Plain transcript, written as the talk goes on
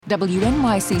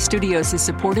WNYC Studios is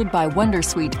supported by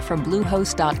Wondersuite from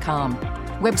Bluehost.com.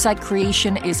 Website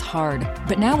creation is hard,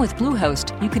 but now with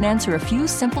Bluehost, you can answer a few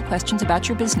simple questions about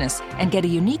your business and get a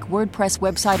unique WordPress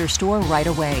website or store right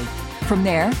away. From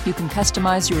there, you can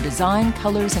customize your design,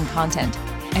 colors, and content.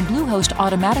 And Bluehost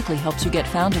automatically helps you get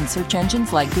found in search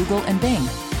engines like Google and Bing.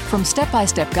 From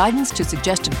step-by-step guidance to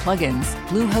suggested plugins,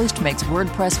 Bluehost makes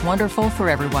WordPress wonderful for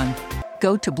everyone.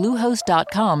 Go to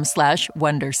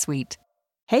bluehost.com/wondersuite.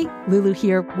 Hey, Lulu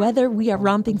here. Whether we are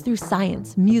romping through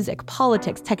science, music,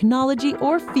 politics, technology,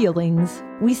 or feelings,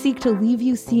 we seek to leave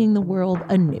you seeing the world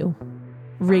anew.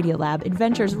 Radiolab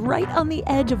adventures right on the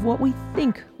edge of what we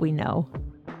think we know.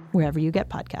 Wherever you get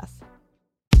podcasts.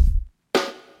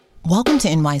 Welcome to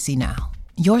NYC Now,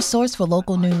 your source for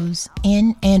local news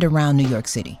in and around New York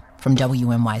City from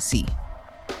WNYC.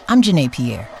 I'm Janae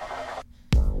Pierre.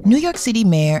 New York City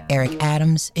Mayor Eric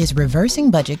Adams is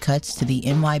reversing budget cuts to the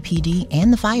NYPD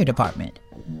and the fire department.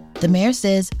 The mayor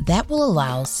says that will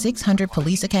allow 600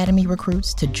 police academy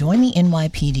recruits to join the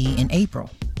NYPD in April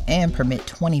and permit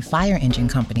 20 fire engine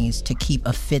companies to keep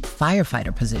a 5th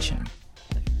firefighter position.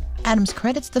 Adams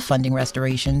credits the funding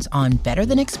restorations on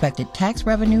better-than-expected tax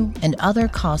revenue and other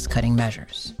cost-cutting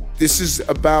measures. This is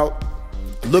about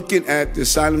looking at the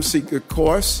asylum seeker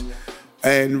costs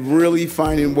and really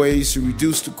finding ways to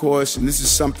reduce the cost, and this is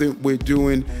something we're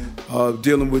doing,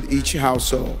 dealing with each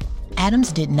household.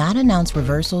 Adams did not announce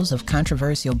reversals of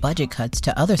controversial budget cuts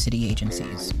to other city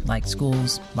agencies, like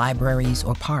schools, libraries,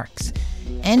 or parks.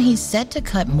 And he's set to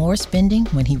cut more spending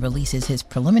when he releases his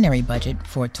preliminary budget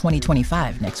for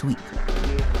 2025 next week.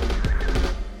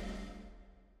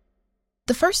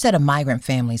 The first set of migrant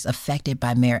families affected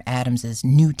by Mayor Adams'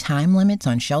 new time limits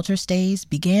on shelter stays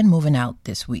began moving out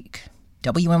this week.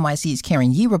 WNYC's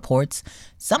Karen Yee reports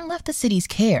some left the city's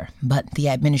care, but the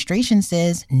administration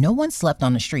says no one slept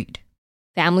on the street.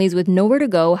 Families with nowhere to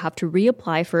go have to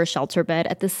reapply for a shelter bed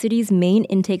at the city's main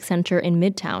intake center in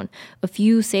Midtown. A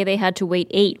few say they had to wait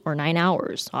 8 or 9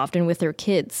 hours, often with their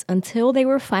kids, until they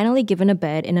were finally given a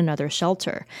bed in another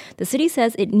shelter. The city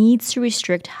says it needs to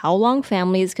restrict how long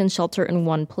families can shelter in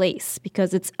one place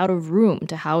because it's out of room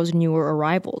to house newer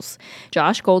arrivals.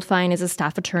 Josh Goldfein is a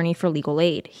staff attorney for Legal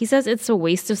Aid. He says it's a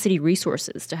waste of city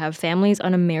resources to have families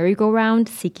on a merry-go-round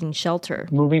seeking shelter.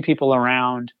 Moving people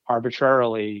around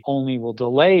arbitrarily only will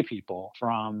delay people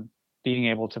from being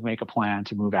able to make a plan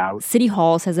to move out. City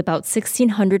Hall says about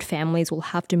 1,600 families will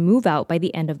have to move out by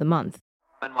the end of the month.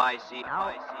 NYC.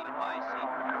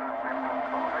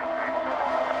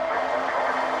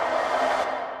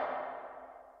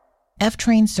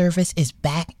 F-train service is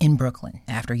back in Brooklyn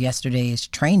after yesterday's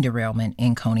train derailment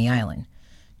in Coney Island.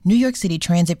 New York City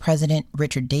Transit President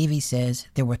Richard Davies says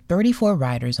there were 34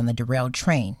 riders on the derailed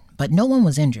train, but no one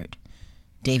was injured.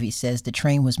 Davies says the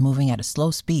train was moving at a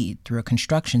slow speed through a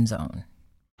construction zone.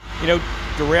 You know,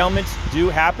 derailments do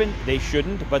happen. They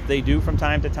shouldn't, but they do from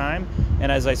time to time.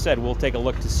 And as I said, we'll take a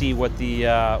look to see what the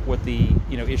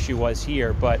issue was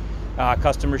here. But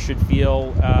customers should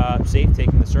feel safe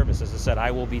taking the service. As I said, I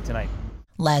will be tonight.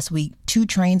 Last week, 2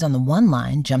 trains on the one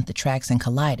line jumped the tracks and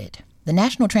collided. The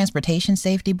National Transportation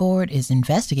Safety Board is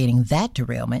investigating that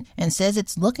derailment and says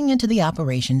it's looking into the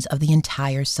operations of the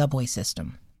entire subway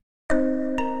system.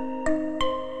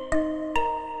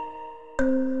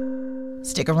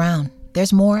 Stick around.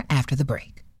 There's more after the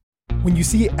break. When you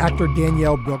see actor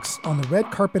Danielle Brooks on the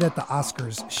red carpet at the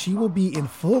Oscars, she will be in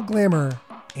full glamour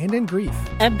and in grief.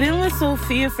 I've been with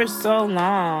Sophia for so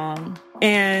long,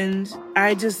 and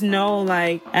I just know,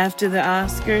 after the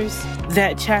Oscars,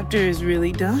 that chapter is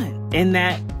really done, and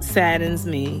that saddens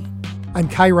me. I'm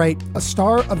Kai Wright. A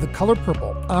star of The Color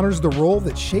Purple honors the role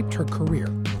that shaped her career.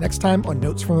 Next time on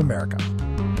Notes from America.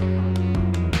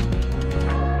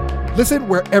 Listen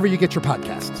wherever you get your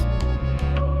podcasts.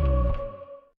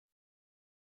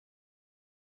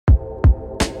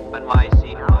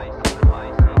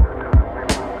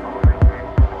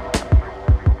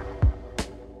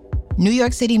 New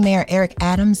York City Mayor Eric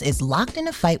Adams is locked in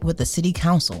a fight with the city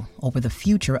council over the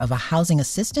future of a housing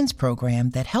assistance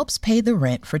program that helps pay the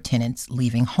rent for tenants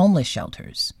leaving homeless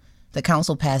shelters. The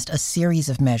council passed a series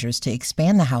of measures to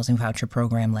expand the housing voucher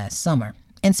program last summer,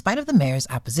 in spite of the mayor's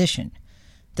opposition.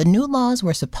 The new laws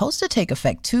were supposed to take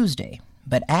effect Tuesday,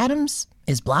 but Adams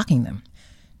is blocking them.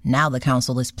 Now the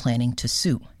council is planning to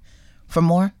sue. For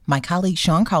more, my colleague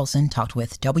Sean Carlson talked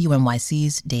with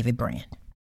WNYC's David Brand.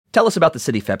 Tell us about the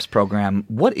City FEPS program.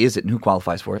 What is it and who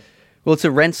qualifies for it? Well, it's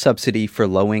a rent subsidy for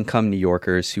low-income New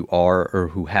Yorkers who are or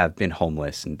who have been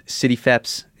homeless. And City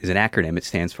FEPS is an acronym. It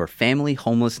stands for Family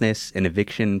Homelessness and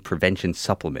Eviction Prevention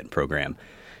Supplement Program.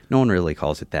 No one really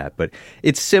calls it that, but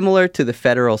it's similar to the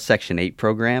federal Section 8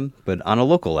 program, but on a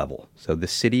local level. So the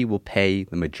city will pay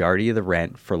the majority of the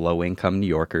rent for low-income New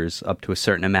Yorkers up to a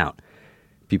certain amount.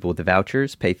 People with the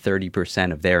vouchers pay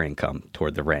 30% of their income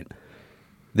toward the rent.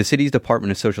 The city's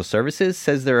Department of Social Services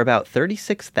says there are about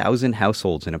 36,000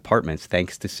 households in apartments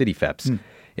thanks to CityFEPs.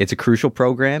 It's a crucial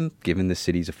program given the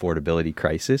city's affordability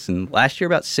crisis, and last year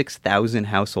about 6,000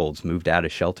 households moved out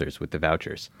of shelters with the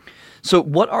vouchers. So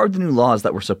what are the new laws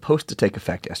that were supposed to take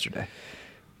effect yesterday?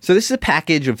 So this is a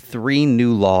package of 3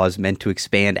 new laws meant to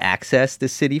expand access to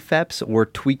CityFEPs or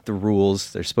tweak the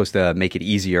rules. They're supposed to make it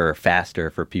easier or faster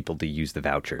for people to use the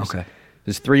vouchers. Okay.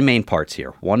 There's 3 main parts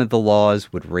here. One of the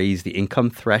laws would raise the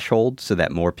income threshold so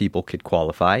that more people could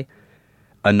qualify.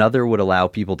 Another would allow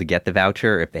people to get the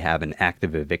voucher if they have an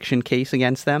active eviction case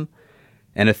against them.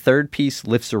 And a third piece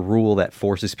lifts a rule that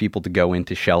forces people to go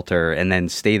into shelter and then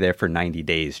stay there for 90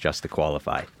 days just to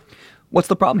qualify. What's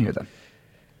the problem here then?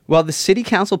 Well, the city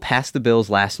council passed the bills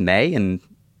last May, and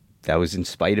that was in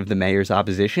spite of the mayor's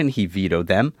opposition. He vetoed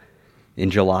them.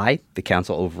 In July, the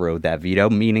council overrode that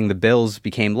veto, meaning the bills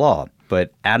became law.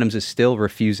 But Adams is still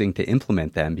refusing to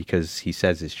implement them because he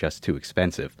says it's just too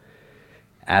expensive.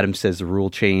 Adams says the rule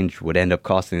change would end up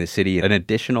costing the city an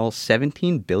additional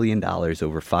 $17 billion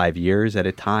over 5 years at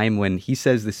a time when he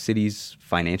says the city's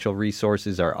financial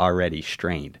resources are already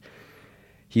strained.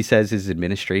 He says his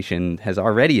administration has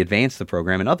already advanced the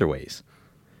program in other ways.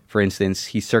 For instance,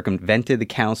 he circumvented the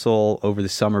council over the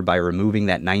summer by removing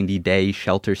that 90-day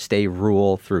shelter stay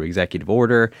rule through executive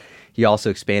order. He also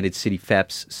expanded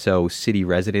CityFEPs so city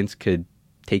residents could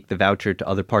take the voucher to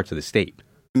other parts of the state.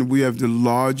 We have the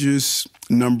largest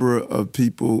number of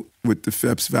people with the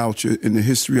FEPS voucher in the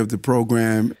history of the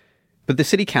program. But the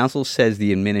city council says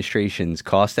the administration's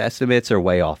cost estimates are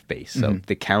way off base. So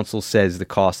the council says the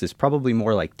cost is probably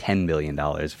more like $10 billion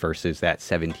versus that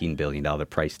 $17 billion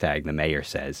price tag the mayor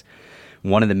says.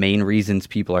 One of the main reasons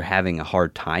people are having a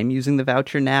hard time using the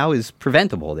voucher now is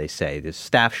preventable, they say. There's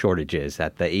staff shortages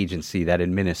at the agency that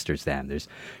administers them. There's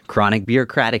chronic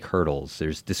bureaucratic hurdles.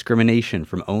 There's discrimination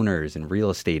from owners and real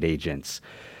estate agents.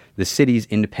 The city's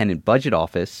independent budget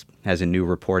office has a new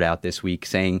report out this week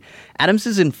saying Adams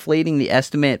is inflating the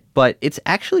estimate, but it's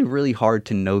actually really hard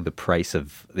to know the price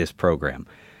of this program.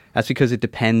 That's because it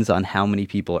depends on how many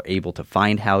people are able to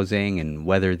find housing and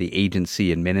whether the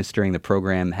agency administering the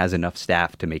program has enough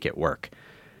staff to make it work.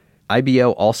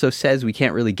 IBO also says we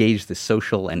can't really gauge the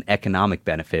social and economic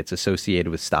benefits associated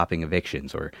with stopping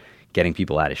evictions or getting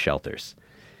people out of shelters.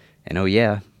 And oh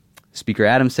yeah, Speaker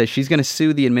Adams says she's going to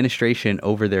sue the administration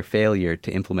over their failure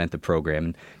to implement the program.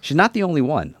 And she's not the only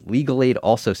one. Legal Aid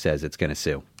also says it's going to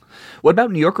sue. What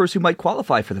about New Yorkers who might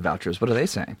qualify for the vouchers? What are they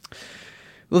saying?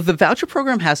 Well, the voucher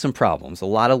program has some problems. A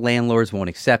lot of landlords won't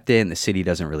accept it, and the city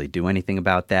doesn't really do anything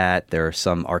about that. There are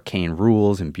some arcane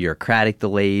rules and bureaucratic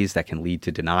delays that can lead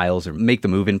to denials or make the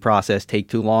move-in process take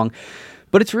too long.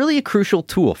 But it's really a crucial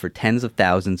tool for tens of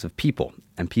thousands of people.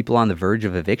 And people on the verge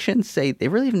of eviction say they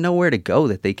really have nowhere to go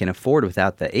that they can afford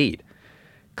without the aid.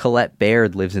 Colette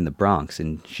Baird lives in the Bronx,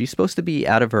 and she's supposed to be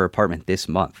out of her apartment this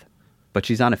month. But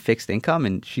she's on a fixed income,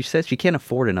 and she says she can't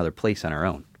afford another place on her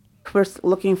own. We're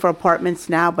looking for apartments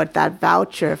now, but that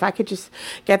voucher, if I could just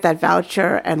get that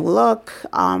voucher and look,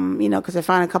 because I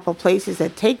found a couple of places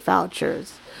that take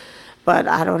vouchers, but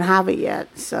I don't have it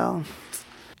yet, so.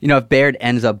 If Baird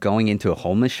ends up going into a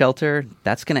homeless shelter,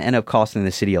 that's going to end up costing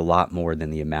the city a lot more than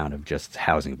the amount of just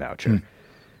housing voucher.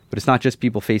 But it's not just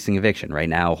people facing eviction. Right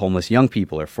now, homeless young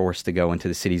people are forced to go into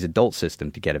the city's adult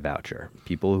system to get a voucher.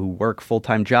 People who work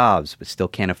full-time jobs but still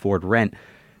can't afford rent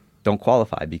don't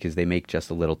qualify because they make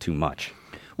just a little too much.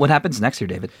 What happens next year,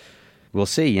 David? We'll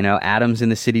see. Adams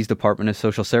and the city's Department of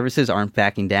Social Services aren't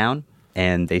backing down,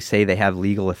 and they say they have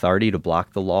legal authority to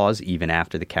block the laws even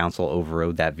after the council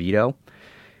overrode that veto.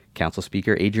 Council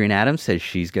Speaker Adrienne Adams says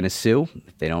she's going to sue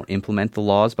if they don't implement the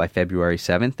laws by February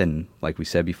 7th. And like we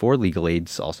said before, Legal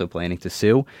Aid's also planning to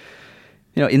sue.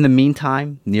 In the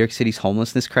meantime, New York City's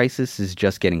homelessness crisis is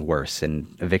just getting worse and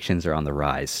evictions are on the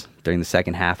rise. During the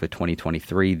second half of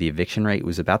 2023, the eviction rate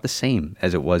was about the same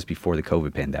as it was before the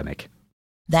COVID pandemic.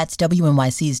 That's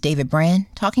WNYC's David Brand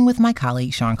talking with my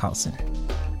colleague, Sean Carlson.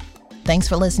 Thanks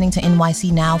for listening to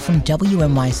NYC Now from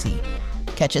WNYC.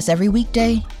 Catch us every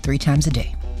weekday, 3 times a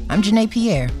day. I'm Janae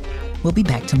Pierre. We'll be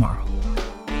back tomorrow.